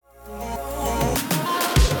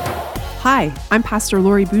Hi, I'm Pastor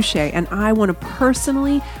Lori Boucher, and I want to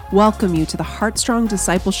personally welcome you to the Heartstrong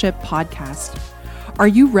Discipleship Podcast. Are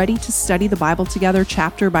you ready to study the Bible together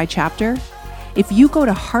chapter by chapter? If you go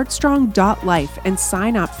to heartstrong.life and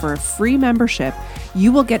sign up for a free membership,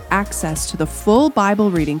 you will get access to the full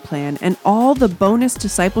Bible reading plan and all the bonus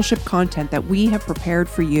discipleship content that we have prepared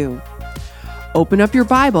for you. Open up your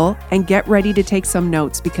Bible and get ready to take some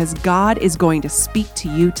notes because God is going to speak to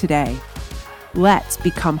you today. Let's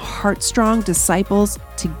become heartstrong disciples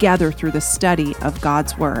together through the study of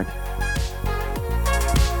God's Word.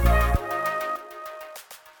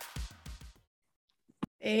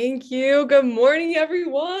 Thank you. Good morning,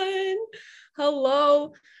 everyone.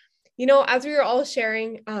 Hello. As we were all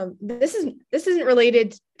sharing, this isn't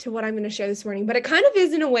related to what I'm going to share this morning, but it kind of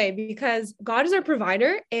is in a way because God is our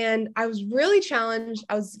provider. And I was really challenged.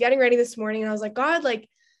 I was getting ready this morning and I was like, God,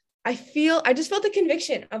 I just felt the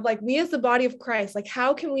conviction of we as the body of Christ,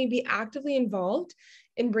 how can we be actively involved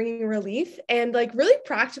in bringing relief and really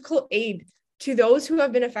practical aid to those who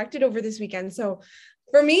have been affected over this weekend. So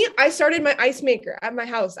for me, I started my ice maker at my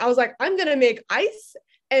house. I was like, I'm going to make ice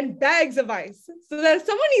and bags of ice so that if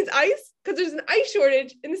someone needs ice, because there's an ice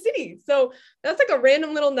shortage in the city. So that's a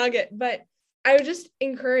random little nugget, but I was just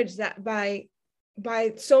encouraged that by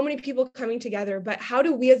so many people coming together, but how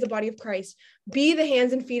do we as the body of Christ be the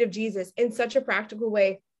hands and feet of Jesus in such a practical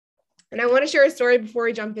way? And I want to share a story before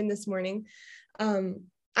we jump in this morning.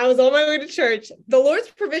 I was on my way to church. The Lord's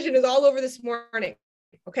provision is all over this morning.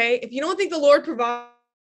 Okay. If you don't think the Lord provides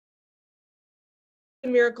a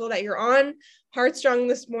miracle, that you're on Heartstrong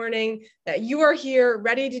this morning, that you are here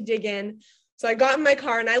ready to dig in. So I got in my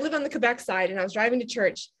car and I live on the Quebec side and I was driving to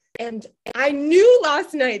church. And I knew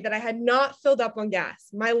last night that I had not filled up on gas.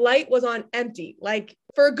 My light was on empty,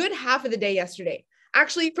 for a good half of the day yesterday.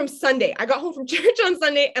 Actually, from Sunday. I got home from church on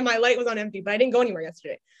Sunday and my light was on empty, but I didn't go anywhere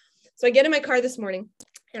yesterday. So I get in my car this morning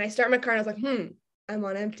and I start my car and I was like, I'm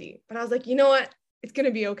on empty. But I was like, you know what? It's going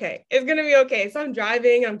to be okay. It's going to be okay. So I'm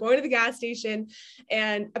driving, I'm going to the gas station.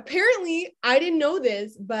 And apparently I didn't know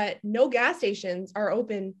this, but no gas stations are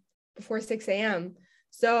open before 6 a.m.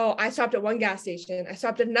 So I stopped at one gas station. I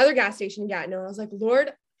stopped at another gas station in Gatineau. I was like,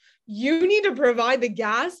 Lord, you need to provide the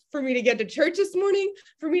gas for me to get to church this morning,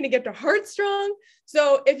 for me to get to Heartstrong.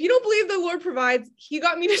 So if you don't believe the Lord provides, he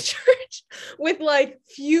got me to church with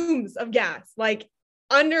fumes of gas,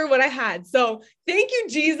 under what I had. So thank you,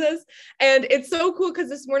 Jesus. And it's so cool because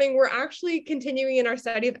this morning we're actually continuing in our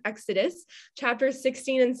study of Exodus, chapters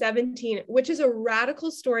 16 and 17, which is a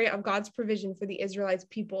radical story of God's provision for the Israelites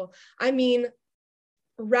people. I mean,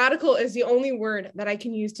 radical is the only word that I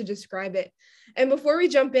can use to describe it. And before we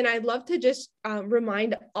jump in, I'd love to just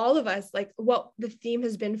remind all of us what the theme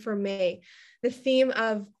has been for May, the theme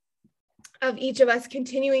of each of us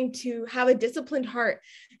continuing to have a disciplined heart.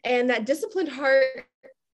 And that disciplined heart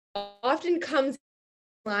often comes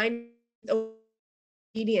in line with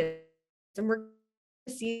obedience. And we're going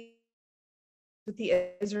to see with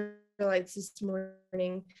the Israelites this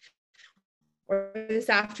morning or this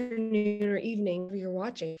afternoon or evening where you're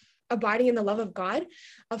watching, abiding in the love of God,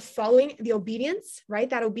 of following the obedience, right?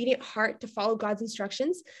 That obedient heart to follow God's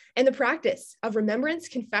instructions, and the practice of remembrance,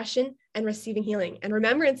 confession, and receiving healing. And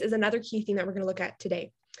remembrance is another key theme that we're going to look at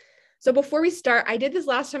today. So before we start, I did this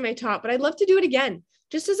last time I taught, but I'd love to do it again.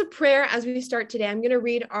 Just as a prayer as we start today, I'm going to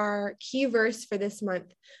read our key verse for this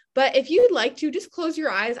month. But if you'd like to, just close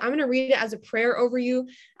your eyes. I'm going to read it as a prayer over you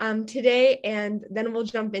today, and then we'll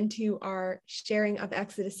jump into our sharing of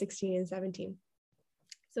Exodus 16 and 17.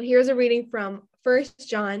 So here's a reading from 1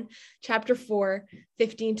 John chapter 4,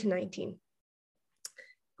 15 to 19.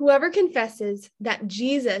 Whoever confesses that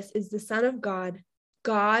Jesus is the Son of God,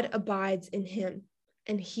 God abides in him,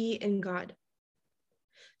 and he in God.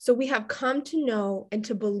 So we have come to know and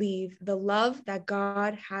to believe the love that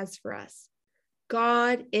God has for us.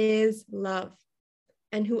 God is love,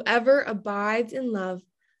 and whoever abides in love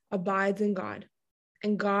abides in God,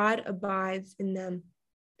 and God abides in them.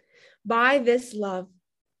 By this love,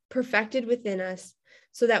 perfected within us,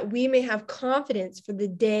 so that we may have confidence for the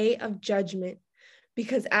day of judgment,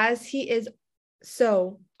 because as he is,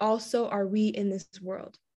 so also are we in this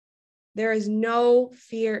world. There is no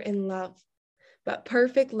fear in love, but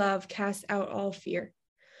perfect love casts out all fear.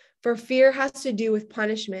 For fear has to do with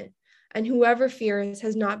punishment, and whoever fears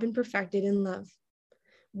has not been perfected in love.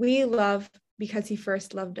 We love because he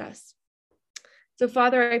first loved us. So,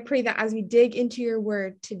 Father, I pray that as we dig into your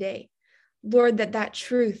word today, Lord, that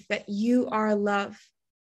truth that you are love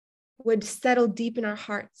would settle deep in our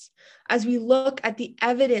hearts as we look at the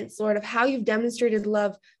evidence, Lord, of how you've demonstrated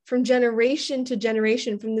love from generation to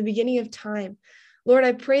generation, from the beginning of time. Lord,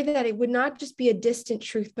 I pray that it would not just be a distant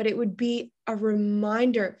truth, but it would be a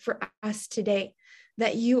reminder for us today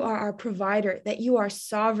that you are our provider, that you are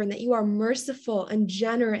sovereign, that you are merciful and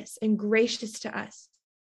generous and gracious to us.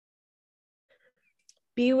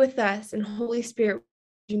 Be with us, and Holy Spirit, would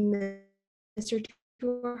you minister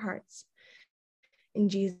to our hearts. In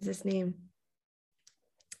Jesus' name.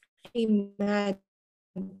 Amen.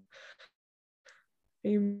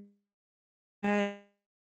 Amen.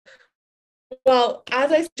 Well,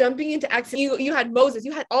 as I was jumping into Exodus, you had Moses,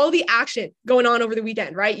 you had all the action going on over the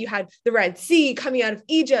weekend, right? You had the Red Sea coming out of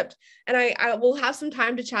Egypt, and I will have some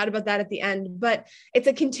time to chat about that at the end, but it's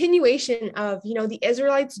a continuation of, the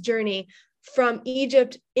Israelites' journey from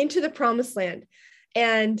Egypt into the Promised Land.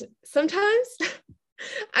 And sometimes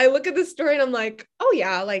I look at the story and I'm like, oh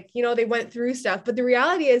yeah, they went through stuff. But the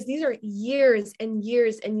reality is these are years and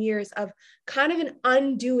years and years of kind of an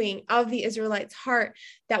undoing of the Israelites' heart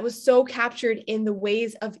that was so captured in the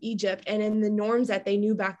ways of Egypt and in the norms that they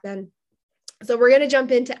knew back then. So we're going to jump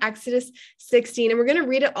into Exodus 16 and we're going to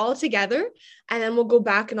read it all together. And then we'll go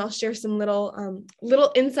back and I'll share some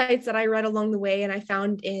little insights that I read along the way and I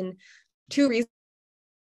found in two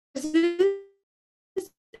resources,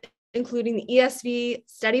 including the ESV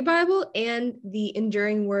Study Bible and the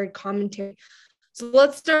Enduring Word Commentary. So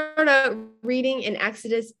let's start out reading in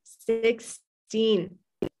Exodus 16.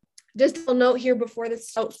 Just a note here before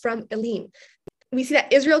this out from Elim. We see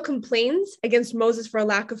that Israel complains against Moses for a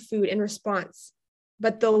lack of food in response.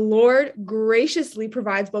 But the Lord graciously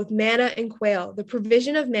provides both manna and quail. The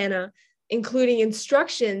provision of manna, including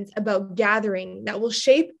instructions about gathering that will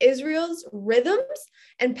shape Israel's rhythms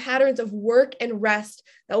and patterns of work and rest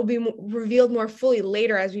that will be revealed more fully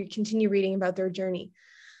later as we continue reading about their journey.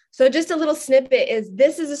 So just a little snippet is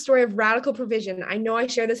this is a story of radical provision. I know I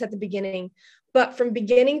shared this at the beginning, but from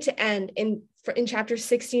beginning to end in chapters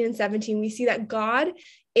 16 and 17, we see that God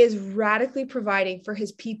is radically providing for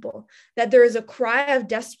his people, that there is a cry of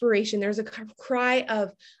desperation. There's a cry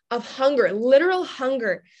of hunger, literal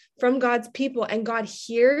hunger from God's people, and God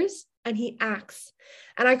hears and he acts.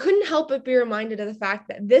 And I couldn't help but be reminded of the fact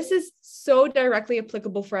that this is so directly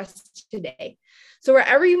applicable for us today. So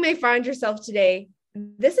wherever you may find yourself today,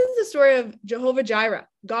 this is the story of Jehovah Jireh.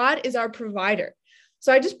 God is our provider.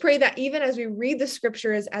 So I just pray that even as we read the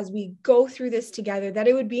scriptures, as we go through this together, that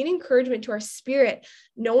it would be an encouragement to our spirit,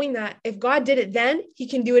 knowing that if God did it then, he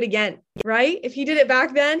can do it again, right? If he did it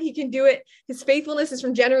back then, he can do it. His faithfulness is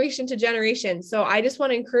from generation to generation. So I just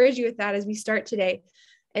want to encourage you with that as we start today.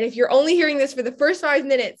 And if you're only hearing this for the first 5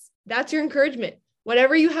 minutes, that's your encouragement.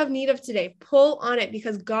 Whatever you have need of today, pull on it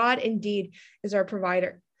because God indeed is our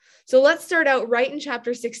provider. So let's start out right in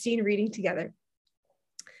chapter 16, reading together.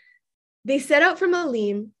 They set out from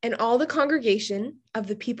Elim, and all the congregation of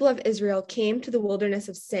the people of Israel came to the wilderness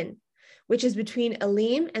of Sin, which is between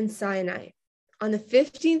Elim and Sinai, on the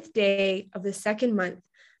 15th day of the 2nd month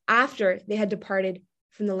after they had departed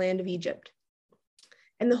from the land of Egypt.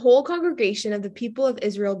 And the whole congregation of the people of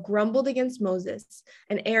Israel grumbled against Moses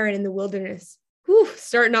and Aaron in the wilderness. Whew,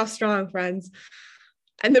 starting off strong, friends.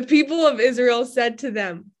 And the people of Israel said to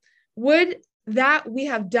them, "Would that we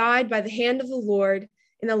have died by the hand of the Lord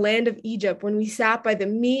in the land of Egypt, when we sat by the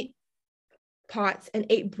meat pots and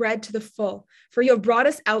ate bread to the full, for you have brought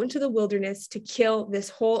us out into the wilderness to kill this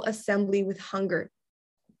whole assembly with hunger."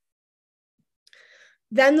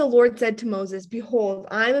 Then the Lord said to Moses, "Behold,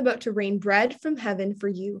 I am about to rain bread from heaven for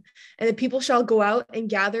you, and the people shall go out and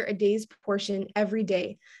gather a day's portion every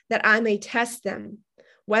day, that I may test them,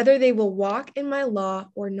 whether they will walk in my law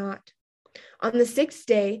or not. On the 6th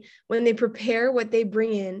day, when they prepare what they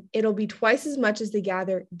bring in, it'll be twice as much as they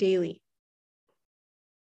gather daily."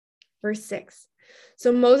 Verse 6.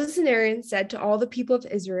 So Moses and Aaron said to all the people of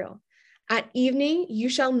Israel, "At evening you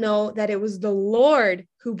shall know that it was the Lord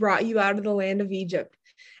who brought you out of the land of Egypt.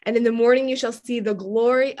 And in the morning you shall see the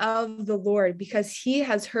glory of the Lord, because he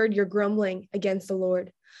has heard your grumbling against the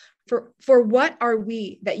Lord. For what are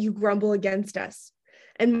we that you grumble against us?"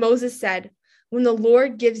 And Moses said, "When the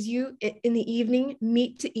Lord gives you in the evening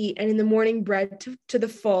meat to eat, and in the morning bread to the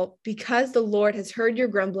full, because the Lord has heard your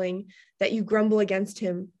grumbling, that you grumble against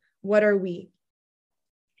him, what are we?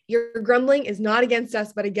 Your grumbling is not against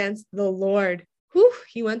us, but against the Lord." Whew,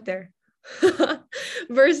 he went there.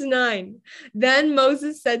 Verse 9. Then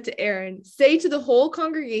Moses said to Aaron, "Say to the whole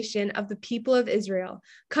congregation of the people of Israel,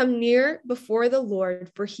 come near before the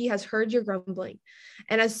Lord, for he has heard your grumbling."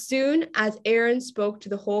 And as soon as Aaron spoke to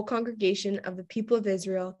the whole congregation of the people of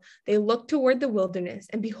Israel, they looked toward the wilderness,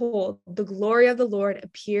 and behold, the glory of the Lord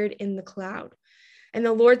appeared in the cloud. And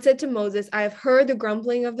the Lord said to Moses, I have heard the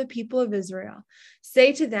grumbling of the people of Israel.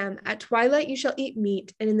 Say to them, at twilight you shall eat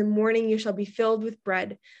meat, and in the morning you shall be filled with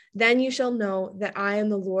bread. Then you shall know that I am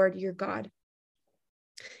the Lord your God.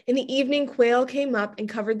 In the evening, quail came up and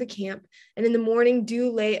covered the camp, and in the morning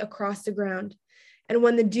dew lay across the ground. And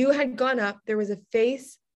when the dew had gone up, there was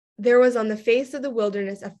on the face of the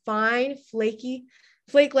wilderness a fine,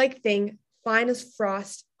 flake-like thing, fine as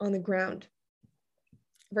frost on the ground.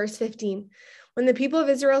 Verse 15. When the people of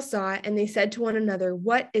Israel saw it, and they said to one another,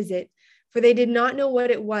 what is it? For they did not know what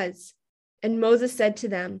it was. And Moses said to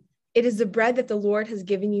them, it is the bread that the Lord has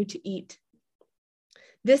given you to eat.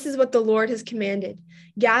 This is what the Lord has commanded.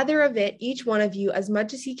 Gather of it, each one of you, as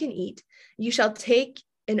much as he can eat. You shall take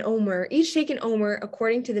an omer, each take an omer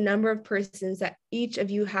according to the number of persons that each of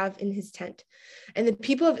you have in his tent. And the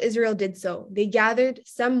people of Israel did so. They gathered,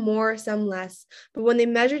 some more, some less. But when they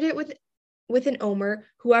measured it with an omer,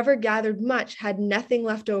 whoever gathered much had nothing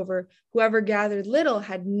left over. Whoever gathered little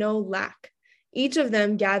had no lack. Each of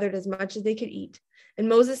them gathered as much as they could eat. And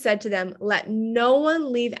Moses said to them, let no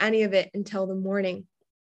one leave any of it until the morning.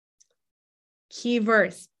 Key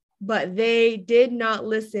verse, but they did not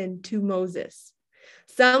listen to Moses.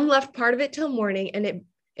 Some left part of it till morning, and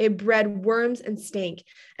it bred worms and stank.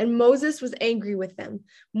 And Moses was angry with them.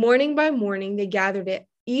 Morning by morning they gathered it,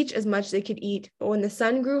 each as much as they could eat. But when the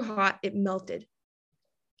sun grew hot, it melted.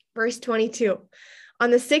 Verse 22. On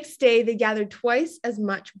the 6th day, they gathered twice as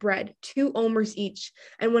much bread, 2 omers each.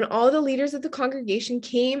 And when all the leaders of the congregation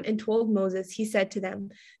came and told Moses, he said to them,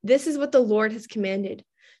 this is what the Lord has commanded.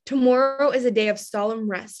 Tomorrow is a day of solemn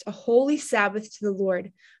rest, a holy Sabbath to the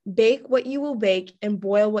Lord. Bake what you will bake and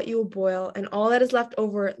boil what you will boil, and all that is left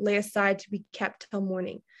over lay aside to be kept till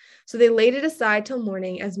morning. So they laid it aside till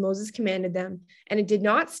morning as Moses commanded them, and it did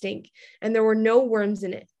not stink, and there were no worms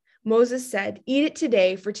in it. Moses said, eat it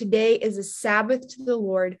today, for today is a Sabbath to the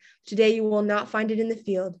Lord. Today you will not find it in the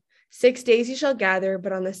field. 6 days you shall gather,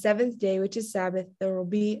 but on the 7th day, which is Sabbath, there will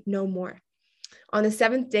be no more. On the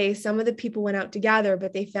 7th day, some of the people went out to gather,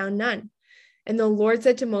 but they found none. And the Lord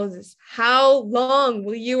said to Moses, how long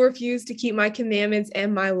will you refuse to keep my commandments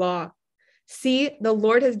and my law? See, the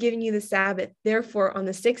Lord has given you the Sabbath. Therefore, on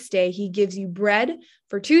the 6th day, he gives you bread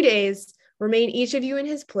for 2 days. Remain each of you in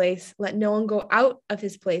his place. Let no one go out of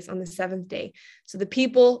his place on the 7th day. So the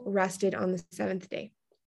people rested on the 7th day.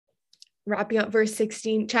 Wrapping up verse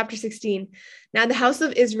 16, chapter 16. Now the house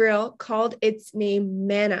of Israel called its name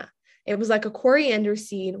manna. It was like a coriander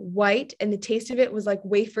seed, white, and the taste of it was like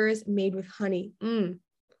wafers made with honey. I'm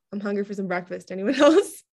hungry for some breakfast. Anyone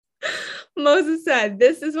else? Moses said,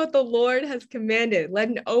 this is what the Lord has commanded. Let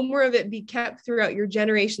an omer of it be kept throughout your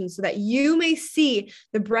generations, so that you may see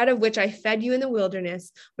the bread of which I fed you in the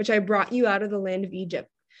wilderness, which I brought you out of the land of Egypt.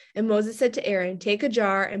 And Moses said to Aaron, take a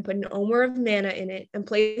jar and put an omer of manna in it and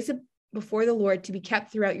place it before the Lord to be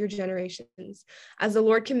kept throughout your generations, as the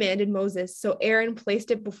Lord commanded Moses. So Aaron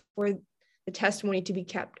placed it before the testimony to be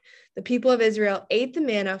kept. The people of Israel ate the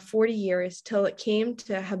manna 40 years till it came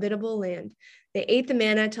to a habitable land. They ate the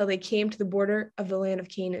manna till they came to the border of the land of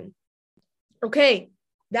Canaan. Okay,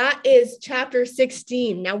 that is chapter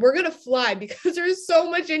 16. Now we're going to fly because there's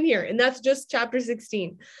so much in here, and that's just chapter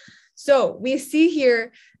 16. So we see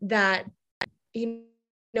here that,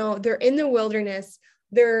 they're in the wilderness.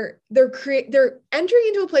 They're entering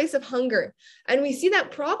into a place of hunger. And we see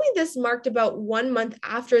that probably this marked about 1 month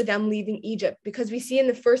after them leaving Egypt, because we see in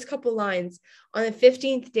the first couple lines on the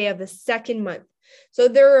 15th day of the 2nd month. So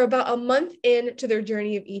they're about a month into their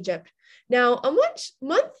journey of Egypt. Now, a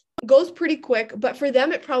month goes pretty quick, but for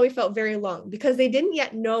them, it probably felt very long because they didn't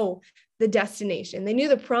yet know the destination. They knew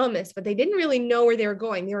the promise, but they didn't really know where they were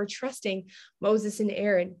going. They were trusting Moses and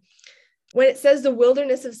Aaron. When it says the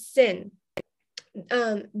wilderness of sin,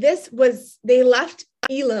 they left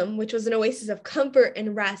Elim, which was an oasis of comfort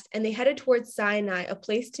and rest, and they headed towards Sinai, a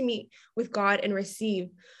place to meet with God and receive.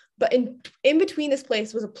 But in between this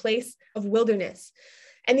place was a place of wilderness.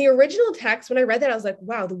 And the original text, when I read that, I was like,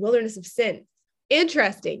 wow, the wilderness of sin.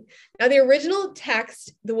 Interesting. Now, the original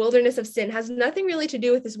text, the wilderness of sin, has nothing really to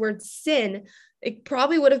do with this word sin. It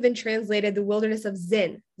probably would have been translated the wilderness of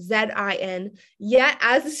Zin, Z-I-N. Yet,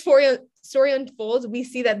 as this story unfolds, we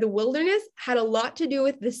see that the wilderness had a lot to do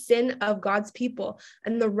with the sin of God's people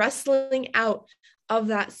and the wrestling out of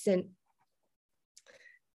that sin.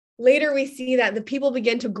 Later, we see that the people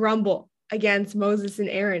begin to grumble against Moses and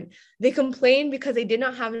Aaron. They complained because they did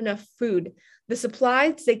not have enough food. The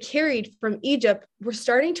supplies they carried from Egypt were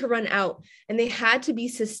starting to run out, and they had to be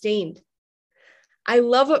sustained. I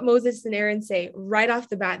love what Moses and Aaron say right off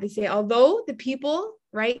the bat. They say, although the people,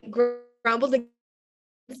 grumbled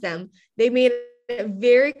against them, they made it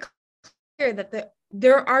very clear that the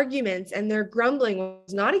their arguments and their grumbling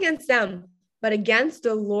was not against them, but against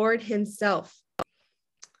the Lord himself.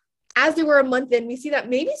 As they were a month in, we see that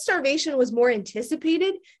maybe starvation was more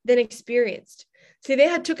anticipated than experienced. So they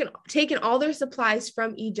had taken all their supplies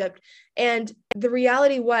from Egypt. And the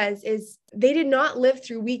reality is they did not live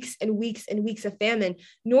through weeks and weeks and weeks of famine,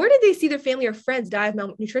 nor did they see their family or friends die of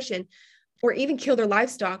malnutrition or even kill their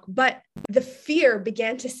livestock. But the fear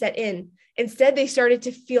began to set in. Instead, they started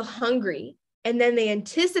to feel hungry, and then they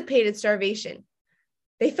anticipated starvation.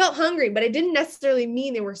 They felt hungry, but it didn't necessarily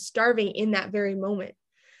mean they were starving in that very moment.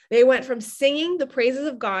 They went from singing the praises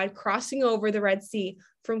of God, crossing over the Red Sea,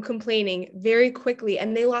 from complaining very quickly,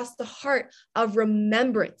 and they lost the heart of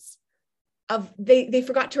remembrance. They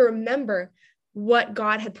forgot to remember what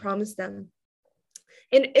God had promised them.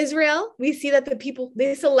 In Israel, we see that the people,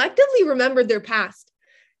 they selectively remembered their past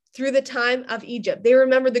through the time of Egypt. They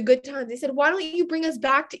remembered the good times. They said, why don't you bring us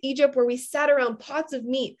back to Egypt where we sat around pots of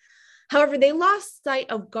meat? However, they lost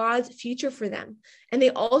sight of God's future for them, and they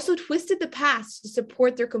also twisted the past to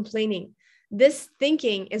support their complaining. This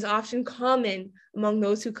thinking is often common among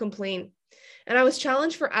those who complain. And I was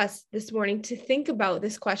challenged for us this morning to think about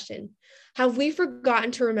this question. Have we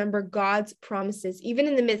forgotten to remember God's promises, even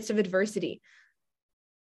in the midst of adversity?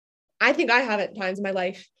 I think I have at times in my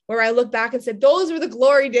life where I look back and said, those were the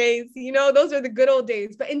glory days, those are the good old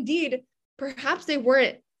days. But indeed, perhaps they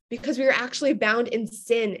weren't, because we were actually bound in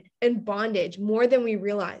sin and bondage more than we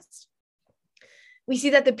realized. We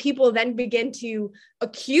see that the people then begin to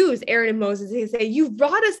accuse Aaron and Moses. They say, you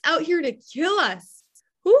brought us out here to kill us.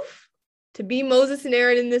 Oof. To be Moses and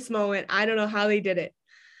Aaron in this moment, I don't know how they did it.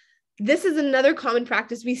 This is another common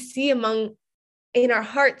practice we see in our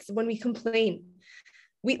hearts when we complain.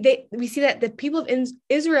 We see that the people of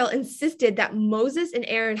Israel insisted that Moses and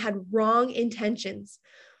Aaron had wrong intentions.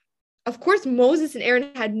 Of course, Moses and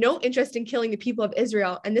Aaron had no interest in killing the people of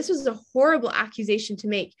Israel, and this was a horrible accusation to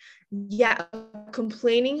make. Yet, a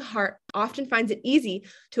complaining heart often finds it easy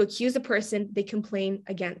to accuse a person they complain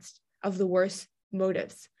against of the worst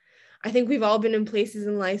motives. I think we've all been in places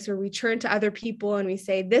in life where we turn to other people and we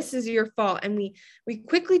say, this is your fault, and we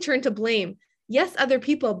quickly turn to blame. Yes, other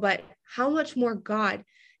people, but how much more God,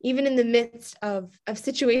 even in the midst of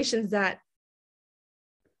situations that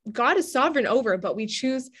God is sovereign over, but we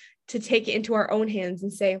choose to take it into our own hands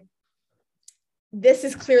and say, this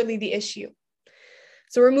is clearly the issue.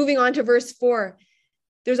 So we're moving on to verse 4.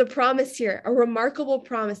 There's a promise here, a remarkable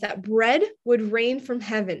promise that bread would rain from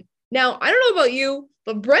heaven. Now, I don't know about you,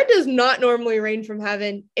 but bread does not normally rain from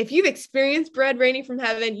heaven. If you've experienced bread raining from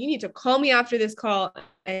heaven, you need to call me after this call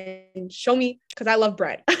and show me, because I love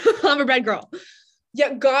bread. I'm a bread girl.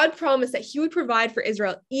 Yet God promised that he would provide for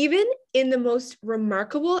Israel, even in the most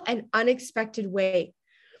remarkable and unexpected way.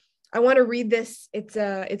 I want to read this.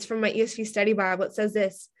 It's from my ESV study Bible. It says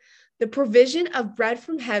this: the provision of bread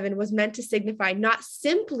from heaven was meant to signify not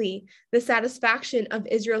simply the satisfaction of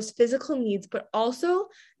Israel's physical needs, but also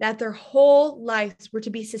that their whole lives were to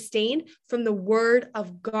be sustained from the word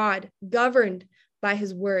of God, governed by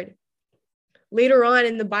his word. Later on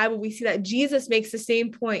in the Bible, we see that Jesus makes the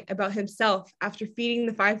same point about himself after feeding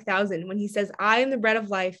the 5,000 when he says, I am the bread of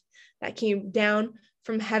life that came down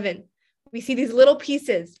from heaven. We see these little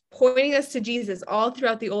pieces pointing us to Jesus all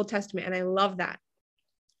throughout the Old Testament, and I love that.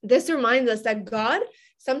 This reminds us that God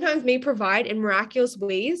sometimes may provide in miraculous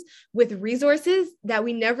ways with resources that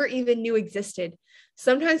we never even knew existed.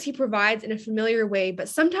 Sometimes he provides in a familiar way, but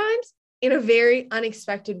sometimes in a very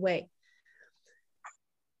unexpected way.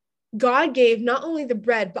 God gave not only the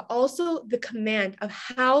bread, but also the command of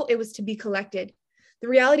how it was to be collected. The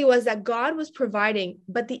reality was that God was providing,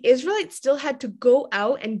 but the Israelites still had to go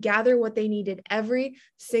out and gather what they needed every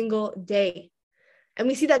single day. And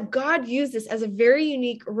we see that God used this as a very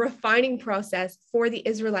unique refining process for the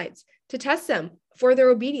Israelites to test them for their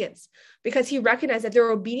obedience, because he recognized that their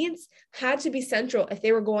obedience had to be central if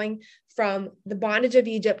they were going from the bondage of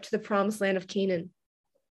Egypt to the promised land of Canaan.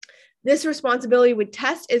 This responsibility would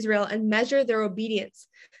test Israel and measure their obedience.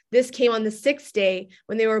 This came on the sixth day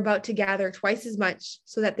when they were about to gather twice as much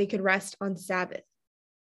so that they could rest on Sabbath.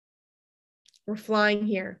 We're flying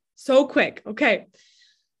here so quick. Okay.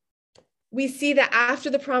 We see that after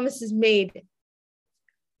the promise is made,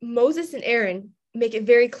 Moses and Aaron make it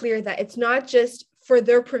very clear that it's not just for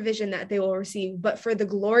their provision that they will receive, but for the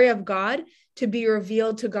glory of God to be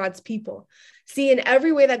revealed to God's people. See, in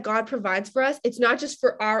every way that God provides for us, it's not just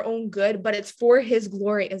for our own good, but it's for his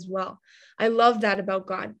glory as well. I love that about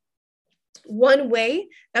God. One way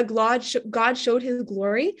that God showed his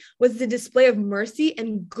glory was the display of mercy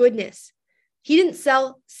and goodness He didn't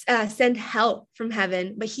send hell from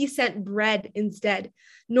heaven, but he sent bread instead.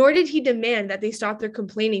 Nor did he demand that they stop their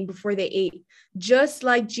complaining before they ate. Just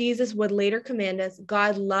like Jesus would later command us,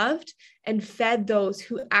 God loved and fed those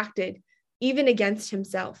who acted even against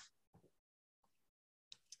himself.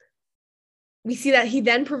 We see that he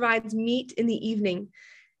then provides meat in the evening.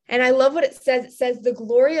 And I love what it says. It says, the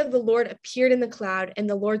glory of the Lord appeared in the cloud, and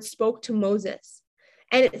the Lord spoke to Moses.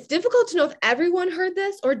 And it's difficult to know if everyone heard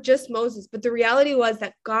this or just Moses, but the reality was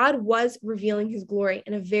that God was revealing his glory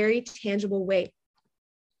in a very tangible way.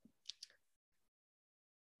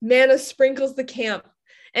 Manna sprinkles the camp,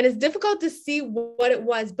 and it's difficult to see what it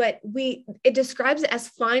was, but it describes it as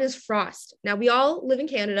fine as frost. Now, we all live in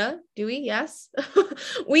Canada, do we? Yes.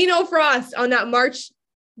 We know frost on that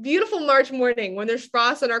beautiful March morning when there's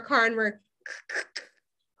frost on our car and we're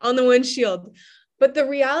on the windshield. But the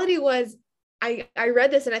reality was, I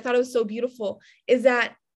read this and I thought it was so beautiful, is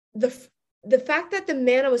that the fact that the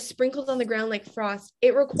manna was sprinkled on the ground like frost,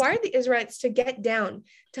 it required the Israelites to get down,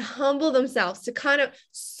 to humble themselves, to kind of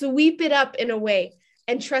sweep it up in a way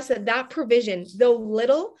and trust that that provision, though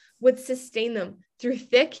little, would sustain them through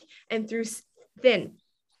thick and through thin.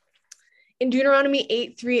 In Deuteronomy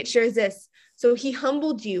 8:3, it shares this. So he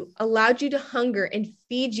humbled you, allowed you to hunger, and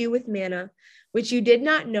feed you with manna, which you did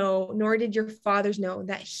not know, nor did your fathers know,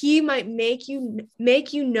 that he might make you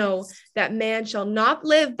know that man shall not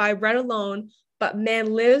live by bread alone, but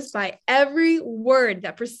man lives by every word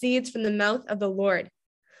that proceeds from the mouth of the Lord.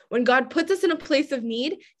 When God puts us in a place of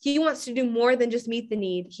need, he wants to do more than just meet the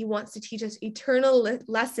need. He wants to teach us eternal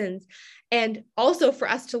lessons, and also for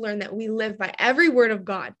us to learn that we live by every word of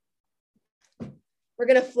God. We're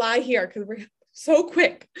going to fly here because we're so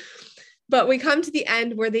quick. But we come to the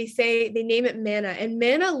end where they name it manna, and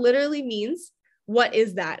manna literally means, what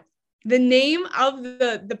is that? The name of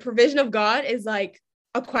the provision of God is like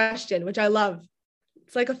a question, which I love.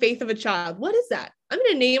 It's like a faith of a child. What is that? I'm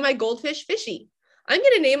going to name my goldfish Fishy. I'm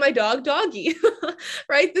going to name my dog Doggy,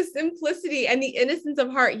 right? The simplicity and the innocence of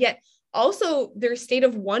heart, yet also their state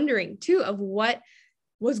of wondering too, of what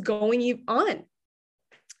was going on.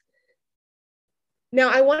 Now,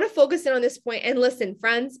 I want to focus in on this point. And listen,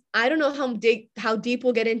 friends, I don't know how deep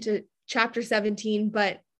we'll get into chapter 17,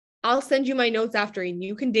 but I'll send you my notes after and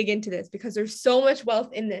you can dig into this because there's so much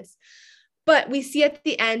wealth in this. But we see at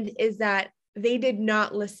the end is that they did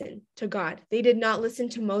not listen to God. They did not listen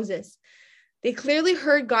to Moses. They clearly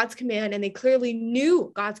heard God's command and they clearly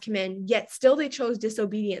knew God's command, yet still they chose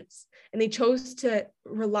disobedience and they chose to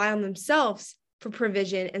rely on themselves for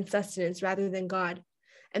provision and sustenance rather than God.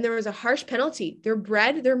 And there was a harsh penalty. Their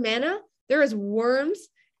bread, their manna, there is worms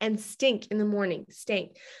and stink in the morning,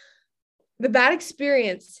 stank. The bad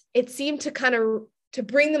experience, it seemed to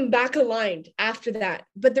bring them back aligned after that.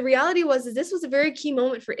 But the reality was this was a very key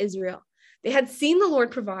moment for Israel. They had seen the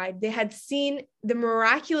Lord provide. They had seen the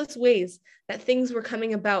miraculous ways that things were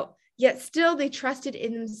coming about, yet still they trusted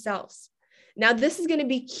in themselves. Now, this is going to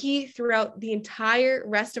be key throughout the entire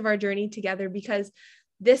rest of our journey together because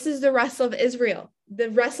this is the wrestle of Israel, the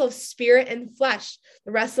wrestle of spirit and flesh,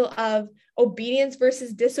 the wrestle of obedience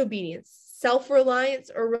versus disobedience,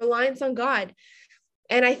 self-reliance or reliance on God.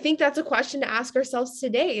 And I think that's a question to ask ourselves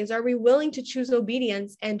today is, are we willing to choose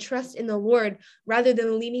obedience and trust in the Lord rather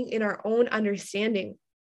than leaning in our own understanding?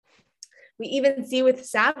 We even see with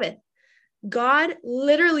Sabbath, God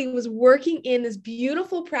literally was working in this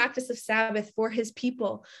beautiful practice of Sabbath for his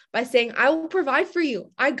people by saying, I will provide for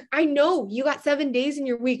you. I know you got 7 days in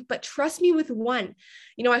your week, but trust me with one.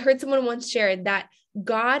 You know, I heard someone once shared that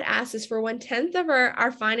God asks us for 1/10 of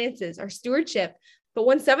our finances, our stewardship, but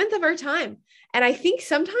 1/7 of our time. And I think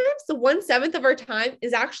sometimes the 1/7 of our time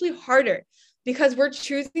is actually harder because we're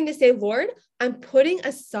choosing to say, Lord, I'm putting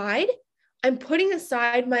aside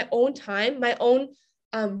my own time, my own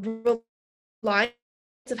reliance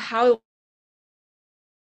of how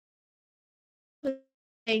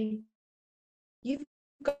you've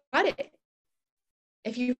got it.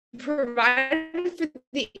 If you provided for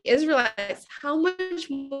the Israelites, how much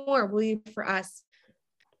more will you for us?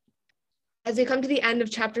 As we come to the end of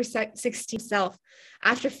chapter 16 itself,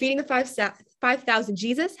 after feeding the 5,000,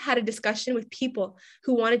 Jesus had a discussion with people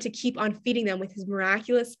who wanted to keep on feeding them with his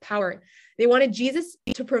miraculous power. They wanted Jesus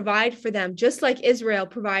to provide for them, just like Israel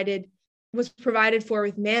was provided for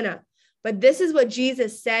with manna. But this is what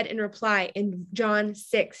Jesus said in reply in John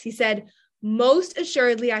 6. He said, most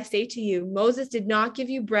assuredly, I say to you, Moses did not give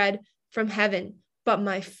you bread from heaven, but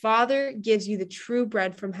my Father gives you the true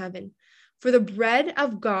bread from heaven. For the bread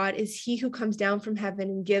of God is he who comes down from heaven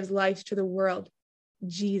and gives life to the world.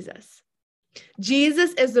 Jesus.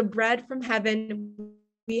 Jesus is the bread from heaven.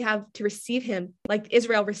 We have to receive him like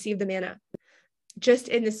Israel received the manna. just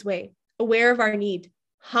in this way, aware of our need,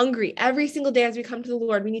 hungry. Every single day as we come to the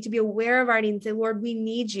Lord, we need to be aware of our need and say, Lord, we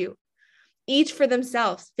need you. Each for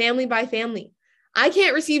themselves, family by family. I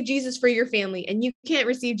can't receive Jesus for your family, and you can't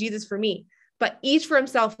receive Jesus for me. But each for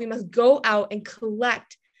himself, we must go out and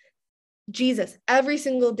collect Jesus every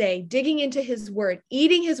single day, digging into his word,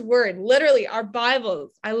 eating his word, literally our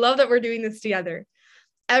Bibles. I love that we're doing this together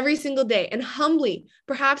every single day, and humbly,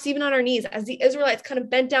 perhaps even on our knees, as the Israelites kind of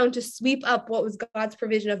bent down to sweep up what was God's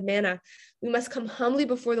provision of manna. We must come humbly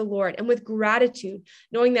before the Lord and with gratitude,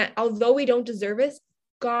 knowing that although we don't deserve it,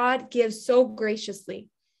 God gives so graciously,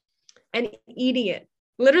 and eating it.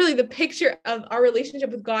 Literally, the picture of our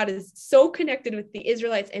relationship with God is so connected with the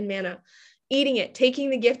Israelites and manna. Eating it, taking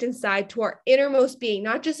the gift inside to our innermost being,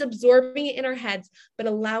 not just absorbing it in our heads, but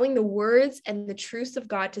allowing the words and the truths of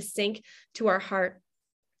God to sink to our heart.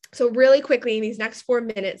 So really quickly, in these next 4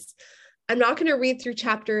 minutes, I'm not going to read through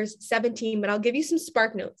chapters 17, but I'll give you some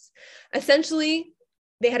spark notes. Essentially,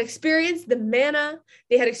 they had experienced the manna,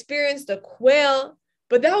 they had experienced the quail,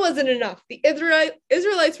 but that wasn't enough. The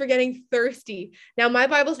Israelites were getting thirsty. Now, my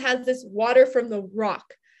Bible has this water from the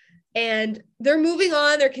rock. And they're moving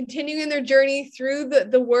on. They're continuing their journey through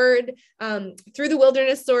the word, through the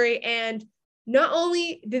wilderness story. And not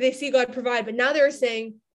only did they see God provide, but now they're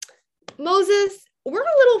saying, Moses, we're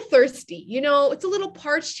a little thirsty. It's a little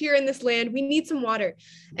parched here in this land. We need some water.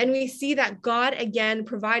 And we see that God again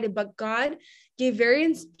provided, but God gave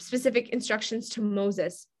very specific instructions to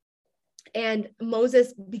Moses. And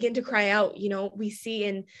Moses began to cry out. We see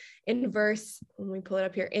in verse, let me pull it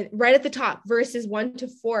up here, right at the top, verses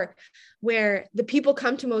 1-4, where the people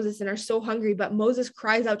come to Moses and are so hungry, but Moses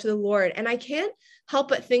cries out to the Lord. And I can't help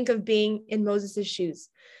but think of being in Moses's shoes.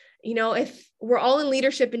 If we're all in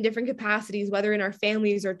leadership in different capacities, whether in our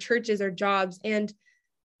families or churches or jobs, and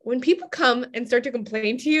when people come and start to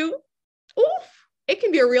complain to you, it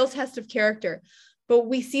can be a real test of character. But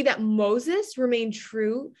we see that Moses remained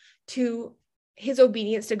true to his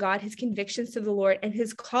obedience to God, his convictions to the Lord, and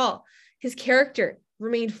his call. His character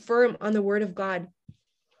remained firm on the word of God.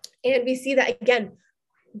 And we see that, again,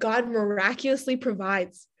 God miraculously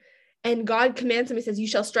provides. And God commands him, he says, you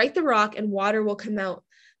shall strike the rock and water will come out.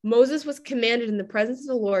 Moses was commanded in the presence of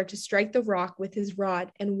the Lord to strike the rock with his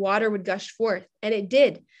rod, and water would gush forth. And it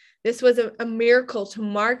did. This was a miracle to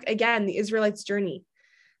mark, again, the Israelites' journey.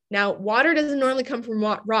 Now, water doesn't normally come from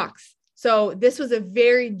rocks. So this was a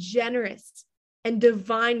very generous and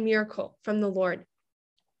divine miracle from the Lord.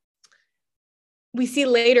 We see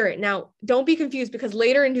later, now don't be confused, because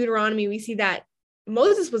later in Deuteronomy, we see that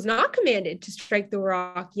Moses was not commanded to strike the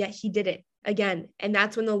rock, yet he did it again. And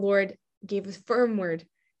that's when the Lord gave a firm word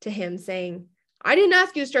to him saying, I didn't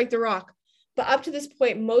ask you to strike the rock. But up to this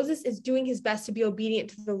point, Moses is doing his best to be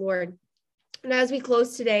obedient to the Lord. And as we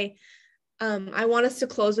close today, I want us to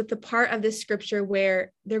close with the part of this scripture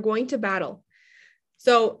where they're going to battle.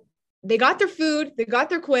 So they got their food, they got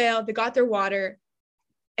their quail, they got their water,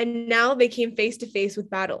 and now they came face to face with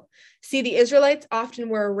battle. See, the Israelites often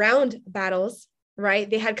were around battles, right?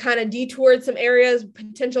 They had kind of detoured some areas,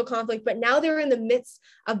 potential conflict, but now they're in the midst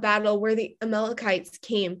of battle where the Amalekites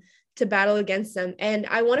came to battle against them. And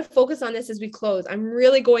I want to focus on this as we close. I'm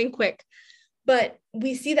really going quick, but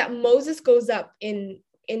we see that Moses goes up in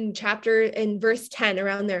verse 10,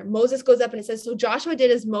 around there. Moses goes up and it says, so Joshua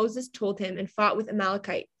did as Moses told him and fought with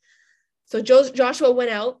Amalekite. So Joshua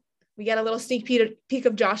went out. We get a little sneak peek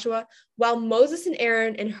of Joshua, while Moses and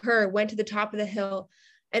Aaron and Hur went to the top of the hill.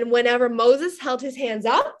 And whenever Moses held his hands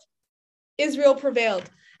up, Israel prevailed.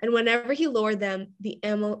 And whenever he lowered them, the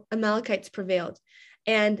Amalekites prevailed.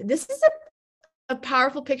 And this is a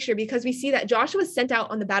powerful picture, because we see that Joshua was sent out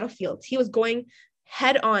on the battlefield. He was going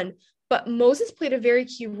head on, but Moses played a very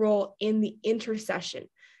key role in the intercession.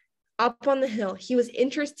 Up on the hill, he was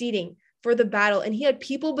interceding for the battle, and he had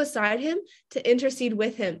people beside him to intercede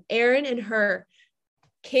with him. Aaron and Hur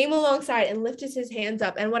came alongside and lifted his hands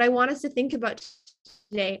up. And what I want us to think about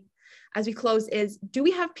today as we close is, do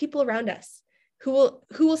we have people around us who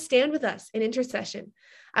will stand with us in intercession?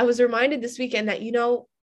 I was reminded this weekend that,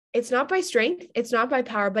 it's not by strength, it's not by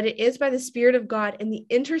power, but it is by the Spirit of God and the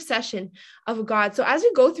intercession of God. So as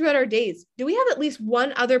we go throughout our days, do we have at least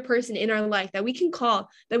one other person in our life that we can call,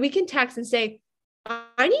 that we can text and say,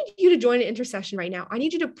 I need you to join an intercession right now. I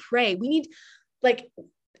need you to pray. We need,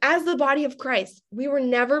 as the body of Christ, we were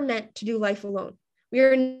never meant to do life alone. We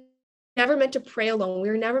were never meant to pray alone. We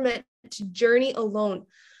were never meant to journey alone.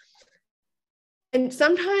 And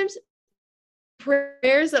sometimes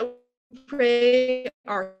prayers that we pray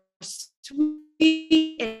are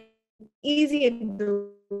sweet and easy and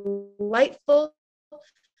delightful,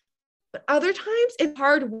 But other times it's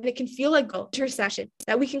hard when it can feel like intercession,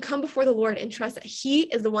 that we can come before the Lord and trust that he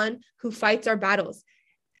is the one who fights our battles.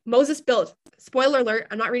 Moses built, spoiler alert,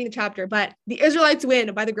 I'm not reading the chapter, but the Israelites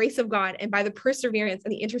win by the grace of God and by the perseverance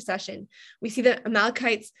and the intercession. We see that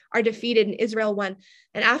Amalekites are defeated and Israel won.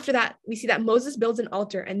 And after that, we see that Moses builds an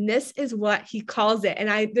altar, and this is what he calls it.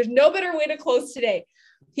 And there's no better way to close today.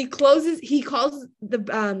 He calls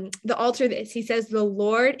the altar this. He says, "The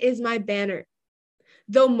Lord is my banner."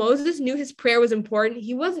 Though Moses knew his prayer was important,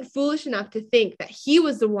 he wasn't foolish enough to think that he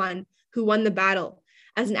was the one who won the battle.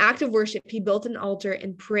 As an act of worship, he built an altar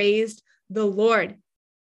and praised the Lord.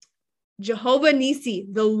 Jehovah Nissi,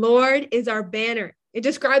 the Lord is our banner. It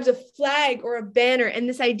describes a flag or a banner, and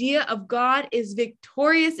this idea of God is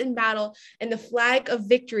victorious in battle, and the flag of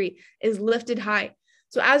victory is lifted high.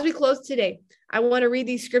 So as we close today, I want to read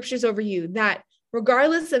these scriptures over you that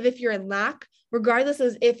regardless of if you're in lack, regardless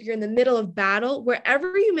of if you're in the middle of battle,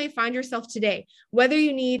 wherever you may find yourself today, whether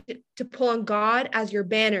you need to pull on God as your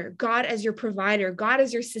banner, God as your provider, God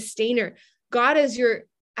as your sustainer, God as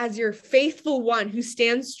your faithful one who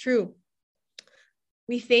stands true.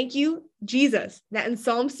 We thank you, Jesus, that in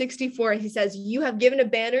Psalm 64, he says, "You have given a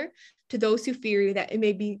banner to those who fear you, that it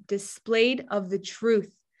may be displayed of the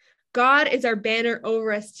truth." God is our banner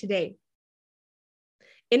over us today.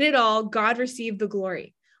 In it all, God received the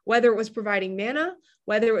glory. Whether it was providing manna,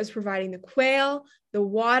 whether it was providing the quail, the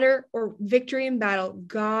water, or victory in battle,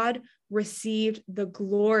 God received the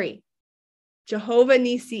glory. Jehovah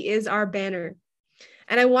Nissi is our banner.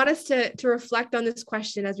 And I want us to reflect on this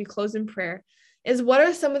question as we close in prayer, is what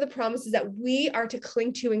are some of the promises that we are to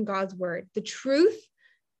cling to in God's word? The truth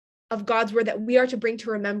of God's word that we are to bring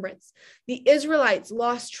to remembrance. The Israelites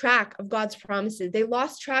lost track of God's promises. They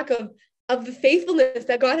lost track of the faithfulness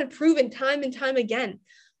that God had proven time and time again.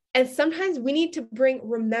 And sometimes we need to bring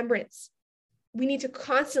remembrance. We need to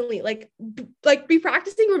constantly be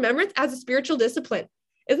practicing remembrance as a spiritual discipline.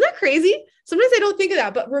 Isn't that crazy? Sometimes I don't think of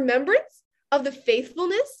that, but remembrance of the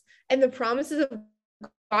faithfulness and the promises of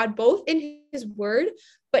God, both in his word,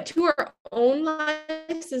 but to our own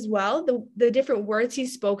lives as well, the different words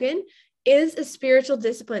he's spoken, is a spiritual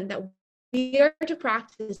discipline that we are to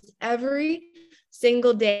practice every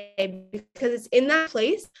single day, because it's in that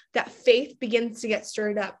place that faith begins to get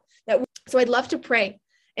stirred up. So I'd love to pray.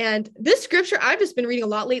 And this scripture I've just been reading a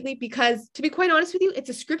lot lately because, to be quite honest with you,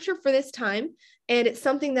 it's a scripture for this time. And it's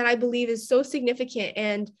something that I believe is so significant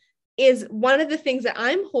and is one of the things that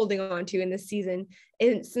I'm holding on to in this season.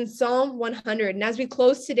 It's in Psalm 100. And as we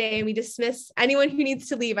close today and we dismiss anyone who needs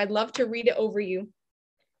to leave, I'd love to read it over you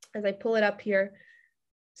as I pull it up here.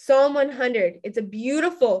 Psalm 100. It's a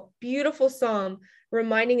beautiful, beautiful psalm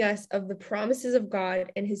reminding us of the promises of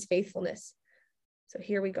God and his faithfulness. So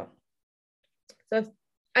here we go. So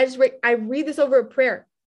I read this over a prayer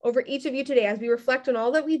over each of you today as we reflect on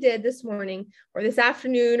all that we did this morning or this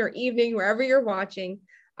afternoon or evening, wherever you're watching.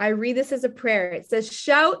 I read this as a prayer. It says,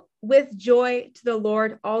 "Shout with joy to the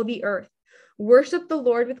Lord, all the earth. Worship the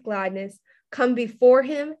Lord with gladness. Come before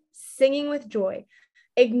him, singing with joy.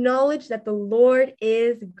 Acknowledge that the Lord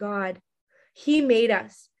is God. He made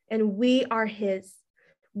us, and we are his.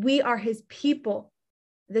 We are his people,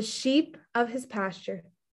 the sheep of his pasture.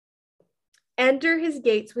 Enter his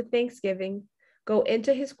gates with thanksgiving. Go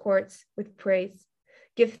into his courts with praise.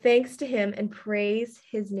 Give thanks to him and praise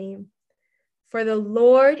his name. For the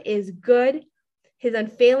Lord is good. His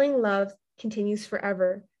unfailing love continues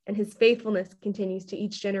forever, and his faithfulness continues to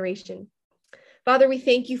each generation." Father, we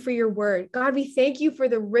thank you for your word. God, we thank you for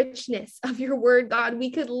the richness of your word. God, we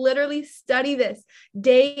could literally study this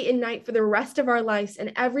day and night for the rest of our lives,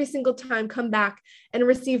 and every single time come back and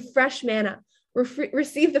receive fresh manna.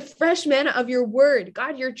 Receive the fresh manna of your word,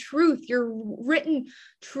 God, your truth, your written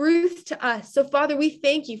truth to us. So Father, we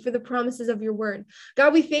thank you for the promises of your word.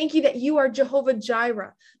 God, we thank you that you are Jehovah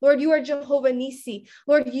Jireh. Lord, you are Jehovah Nissi.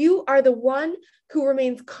 Lord, you are the one who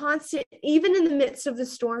remains constant even in the midst of the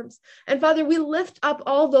storms. And Father, we lift up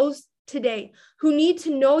all those today who need to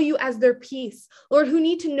know you as their peace, Lord, who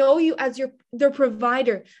need to know you as their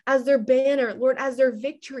provider, as their banner, Lord, as their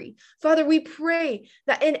victory. Father, we pray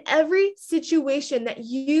that in every situation that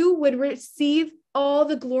you would receive all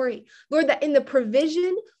the glory, Lord, that in the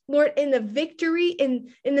provision, Lord, in the victory,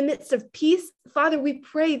 in the midst of peace, Father, we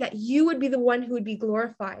pray that you would be the one who would be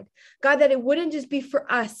glorified. God, that it wouldn't just be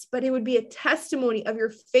for us, but it would be a testimony of your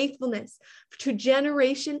faithfulness to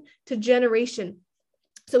generation to generation.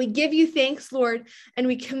 So we give you thanks, Lord, and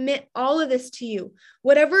we commit all of this to you.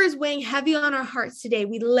 Whatever is weighing heavy on our hearts today,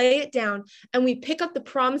 we lay it down and we pick up the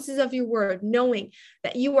promises of your word, knowing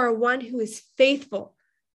that you are one who is faithful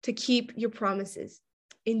to keep your promises.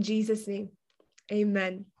 In Jesus' name,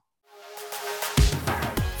 amen.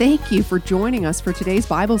 Thank you for joining us for today's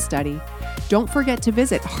Bible study. Don't forget to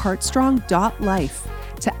visit heartstrong.life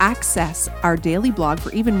to access our daily blog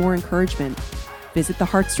for even more encouragement. Visit the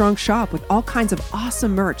Heartstrong shop with all kinds of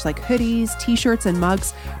awesome merch like hoodies, t-shirts, and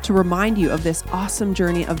mugs to remind you of this awesome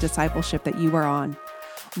journey of discipleship that you are on.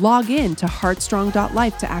 Log in to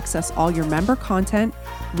heartstrong.life to access all your member content,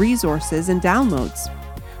 resources, and downloads.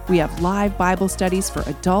 We have live Bible studies for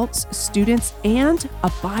adults, students, and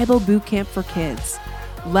a Bible boot camp for kids.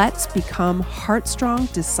 Let's become Heartstrong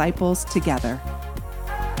disciples together.